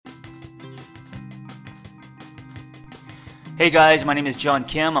Hey guys, my name is John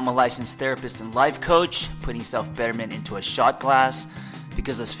Kim. I'm a licensed therapist and life coach, putting self-betterment into a shot glass.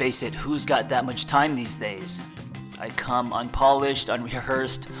 Because let's face it, who's got that much time these days? I come unpolished,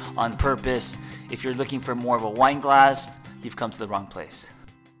 unrehearsed, on purpose. If you're looking for more of a wine glass, you've come to the wrong place.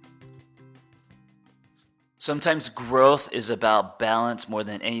 Sometimes growth is about balance more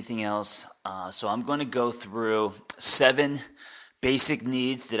than anything else. So I'm going to go through 7 basic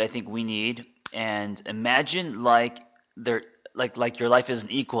needs that I think we need, and imagine like your life is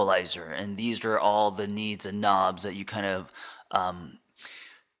an equalizer, and these are all the needs and knobs that you kind of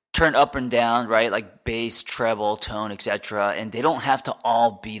turn up and down, right? Like bass, treble, tone, etc. And they don't have to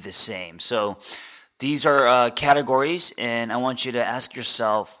all be the same. So these are categories, and I want you to ask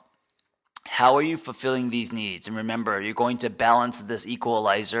yourself, how are you fulfilling these needs? And remember, you're going to balance this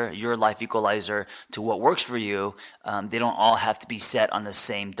equalizer, your life equalizer, to what works for you. They don't all have to be set on the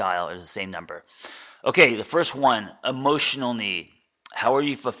same dial or the same number. Okay, the first one, emotional need. How are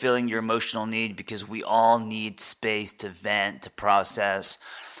you fulfilling your emotional need? Because we all need space to vent, to process.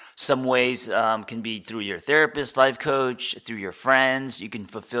 Some ways can be through your therapist, life coach, through your friends. You can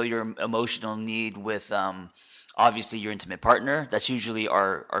fulfill your emotional need with obviously your intimate partner. That's usually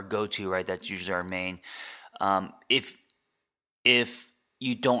our go-to, right? That's usually our main. If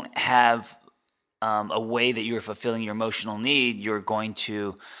you don't have a way that you're fulfilling your emotional need, you're going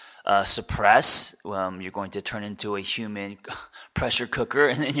to suppress. You're going to turn into a human pressure cooker,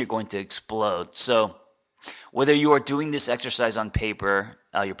 and then you're going to explode. So whether you are doing this exercise on paper,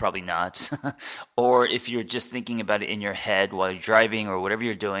 you're probably not, or if you're just thinking about it in your head while you're driving or whatever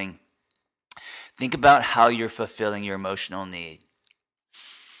you're doing, think about how you're fulfilling your emotional need.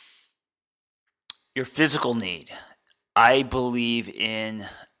 Your physical need. I believe in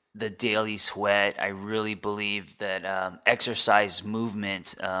the daily sweat. I really believe that exercise,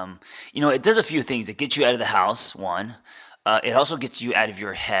 movement, it does a few things. It gets you out of the house, one. It also gets you out of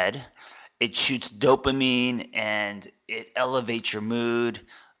your head. It shoots dopamine and it elevates your mood.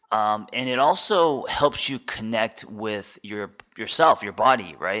 And it also helps you connect with yourself, your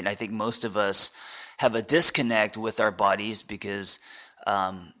body, right? And I think most of us have a disconnect with our bodies because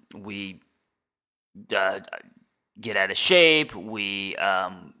we get out of shape. We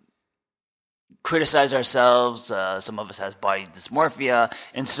criticize ourselves. Some of us has body dysmorphia.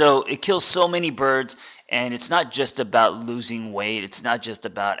 And so it kills so many birds. And it's not just about losing weight. It's not just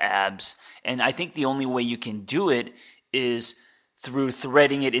about abs. And I think the only way you can do it is through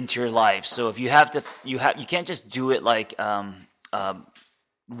threading it into your life. So if you can't just do it like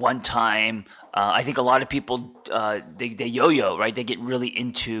one time. I think a lot of people they yo-yo, right? They get really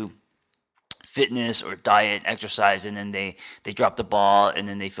into fitness or diet, exercise, and then they drop the ball, and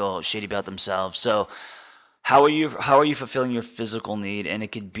then they feel shitty about themselves. So how are you fulfilling your physical need? And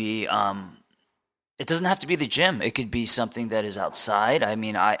it could be it doesn't have to be the gym. It could be something that is outside. I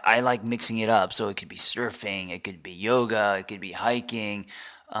mean, I like mixing it up. So it could be surfing, it could be yoga, it could be hiking.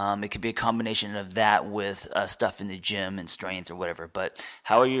 It could be a combination of that with stuff in the gym and strength or whatever. But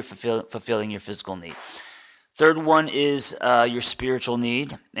how are you fulfilling your physical need? Third one is your spiritual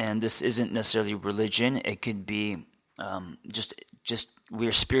need, and this isn't necessarily religion. It could be just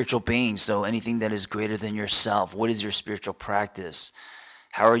we're spiritual beings, so anything that is greater than yourself. What is your spiritual practice?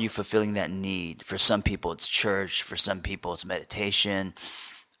 How are you fulfilling that need? For some people, it's church. For some people, it's meditation.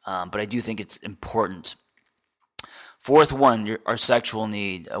 But I do think it's important. Fourth one, our sexual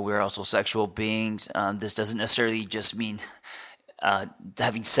need. We're also sexual beings. This doesn't necessarily just mean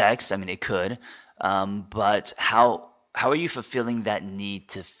having sex. I mean, it could. But how are you fulfilling that need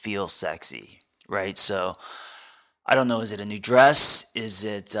to feel sexy, right? So I don't know. Is it a new dress? Is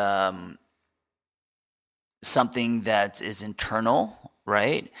it something that is internal,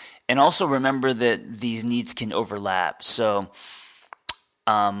 right? And also remember that these needs can overlap. So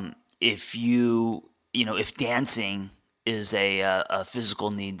if dancing is a physical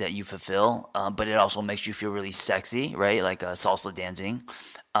need that you fulfill, but it also makes you feel really sexy, right? Like salsa dancing.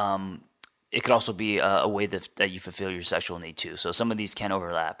 It could also be a way that you fulfill your sexual need too. So some of these can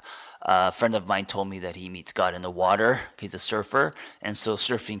overlap. A friend of mine told me that he meets God in the water. He's a surfer. And so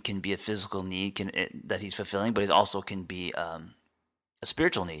surfing can be a physical need that he's fulfilling, but it also can be a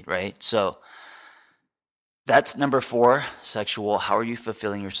spiritual need, right? So that's number 4, sexual. How are you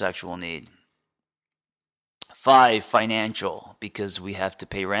fulfilling your sexual need? 5, financial, because we have to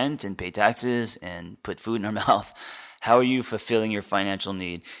pay rent and pay taxes and put food in our mouth. How are you fulfilling your financial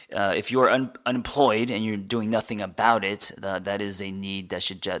need? If you are unemployed and you're doing nothing about it, that is a need that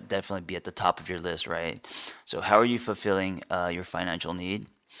should definitely be at the top of your list, right? So how are you fulfilling your financial need?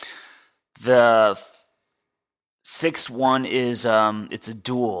 The Sixth one is it's a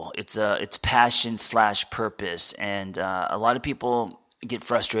dual. It's passion slash purpose, and a lot of people get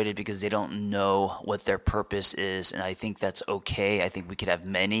frustrated because they don't know what their purpose is, and I think that's okay. I think we could have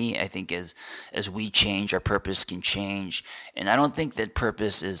many. I think as we change, our purpose can change, and I don't think that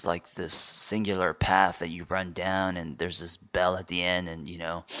purpose is like this singular path that you run down and there's this bell at the end, and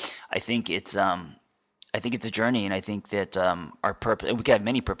I think it's a journey, and I think that our purpose, we could have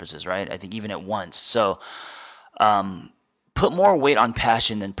many purposes, right? I think even at once. So put more weight on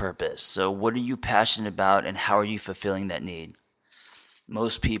passion than purpose. So, what are you passionate about, and how are you fulfilling that need?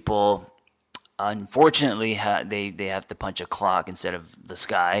 Most people, unfortunately, they have to punch a clock instead of the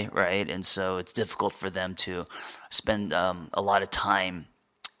sky, right? And so it's difficult for them to spend a lot of time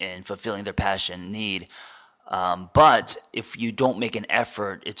in fulfilling their passion need. But if you don't make an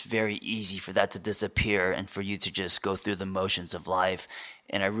effort, it's very easy for that to disappear and for you to just go through the motions of life.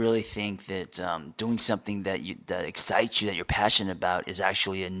 And I really think that doing something that excites you, that you're passionate about, is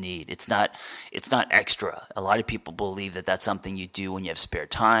actually a need. It's not extra. A lot of people believe that that's something you do when you have spare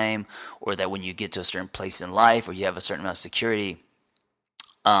time, or that when you get to a certain place in life, or you have a certain amount of security.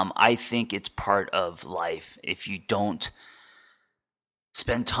 I think it's part of life. If you don't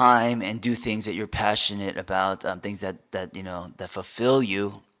spend time and do things that you're passionate about, things that fulfill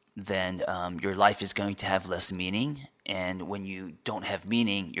you, then your life is going to have less meaning. And when you don't have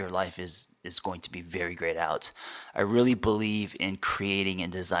meaning, your life is going to be very grayed out. I really believe in creating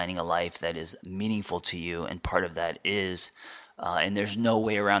and designing a life that is meaningful to you, and part of that is, and there's no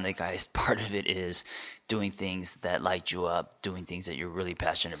way around it, guys. Part of it is doing things that light you up, doing things that you're really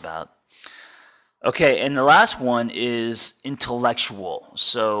passionate about. Okay, and the last one is intellectual.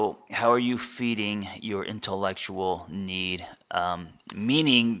 So, how are you feeding your intellectual need?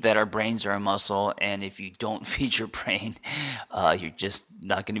 Meaning that our brains are a muscle, and if you don't feed your brain, you're just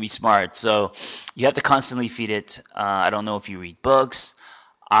not going to be smart. So, you have to constantly feed it. I don't know if you read books.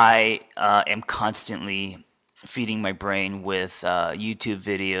 I am constantly feeding my brain with YouTube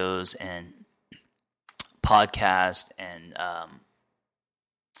videos and podcasts and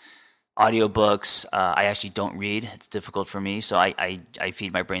audiobooks. I actually don't read. It's difficult for me. So I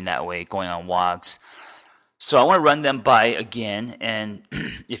feed my brain that way, going on walks. So I want to run them by again. And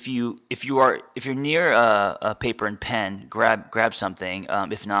if you're near a paper and pen, grab something.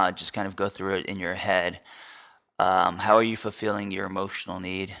 If not, just kind of go through it in your head. How are you fulfilling your emotional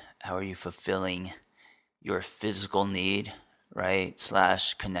need? How are you fulfilling your physical need, right?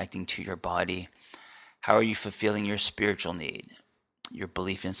 Slash connecting to your body. How are you fulfilling your spiritual need? Your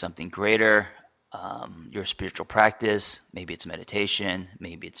belief in something greater, your spiritual practice. Maybe it's meditation,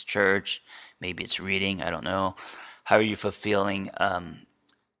 maybe it's church, maybe it's reading. I don't know. How are you fulfilling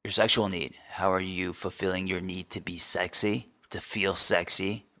your sexual need? How are you fulfilling your need to be sexy, to feel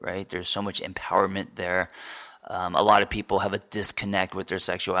sexy, right? There's so much empowerment there. A lot of people have a disconnect with their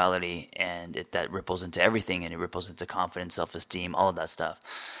sexuality, and that ripples into everything, and it ripples into confidence, self-esteem, all of that stuff.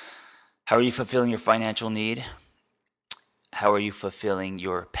 How are you fulfilling your financial need? How are you fulfilling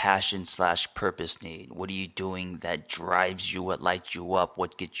your passion slash purpose need? What are you doing that drives you? What lights you up?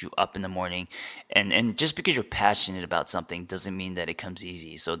 What gets you up in the morning? And just because you're passionate about something doesn't mean that it comes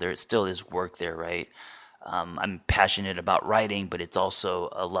easy. So there still is work there, right? I'm passionate about writing, but it's also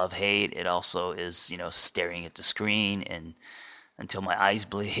a love hate. It also is, staring at the screen and until my eyes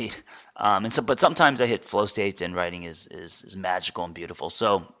bleed. But sometimes I hit flow states, and writing is magical and beautiful.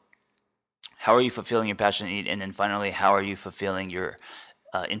 So how are you fulfilling your passion need? And then finally, how are you fulfilling your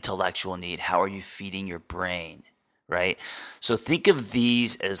intellectual need? How are you feeding your brain? Right? So think of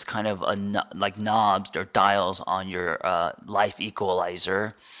these as kind of like knobs or dials on your life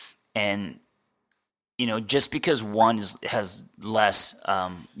equalizer. And, just because one has less,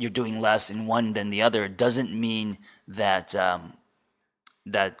 you're doing less in one than the other, doesn't mean that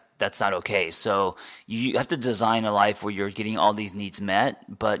that's not okay. So you have to design a life where you're getting all these needs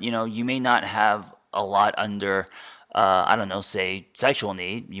met, but you may not have a lot under, I don't know, say sexual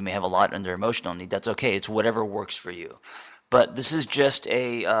need. You may have a lot under emotional need. That's okay. It's whatever works for you. But this is just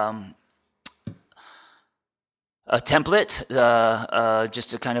a template, just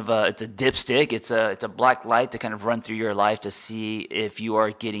to kind of it's a dipstick. It's a black light to kind of run through your life to see if you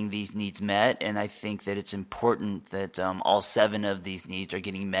are getting these needs met. And I think that it's important that all 7 of these needs are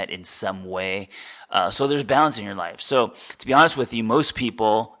getting met in some way. So there's balance in your life. So to be honest with you, most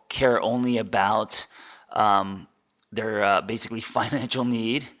people care only about their basically financial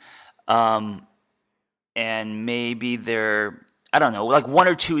need, and maybe their, I don't know, like 1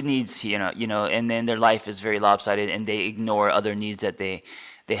 or 2 needs, and then their life is very lopsided, and they ignore other needs that they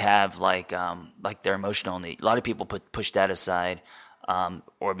have, like their emotional need. A lot of people push that aside,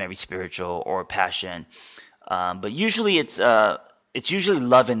 or maybe spiritual or passion. But usually it's usually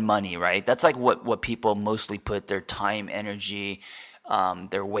love and money, right? That's like what people mostly put their time, energy,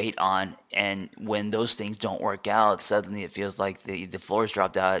 their weight on. And when those things don't work out, suddenly it feels like the floor's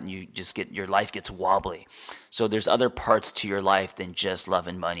dropped out and you just your life gets wobbly. So there's other parts to your life than just love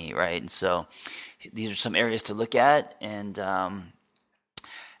and money, right? And so these are some areas to look at, and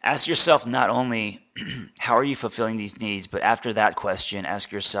ask yourself not only how are you fulfilling these needs, but after that question,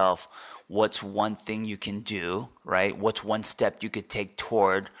 ask yourself what's one thing you can do, right? What's one step you could take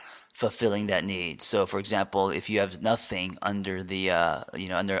toward fulfilling that need? So, for example, if you have nothing under the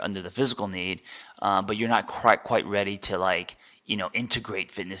under the physical need, but you're not quite ready to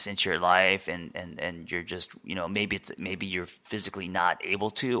integrate fitness into your life, and you're just maybe you're physically not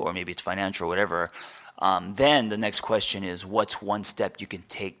able to, or maybe it's financial or whatever. Then the next question is, what's one step you can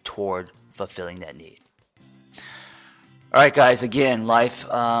take toward fulfilling that need? All right, guys. Again, life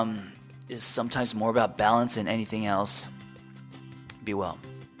is sometimes more about balance than anything else. Be well.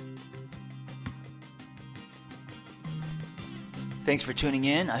 Thanks for tuning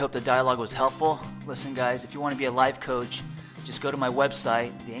in. I hope the dialogue was helpful. Listen, guys, if you want to be a life coach, just go to my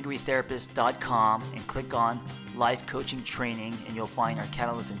website, theangrytherapist.com, and click on Life Coaching Training, and you'll find our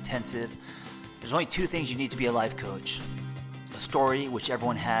Catalyst Intensive. There's only 2 things you need to be a life coach: a story, which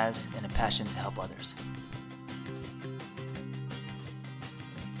everyone has, and a passion to help others.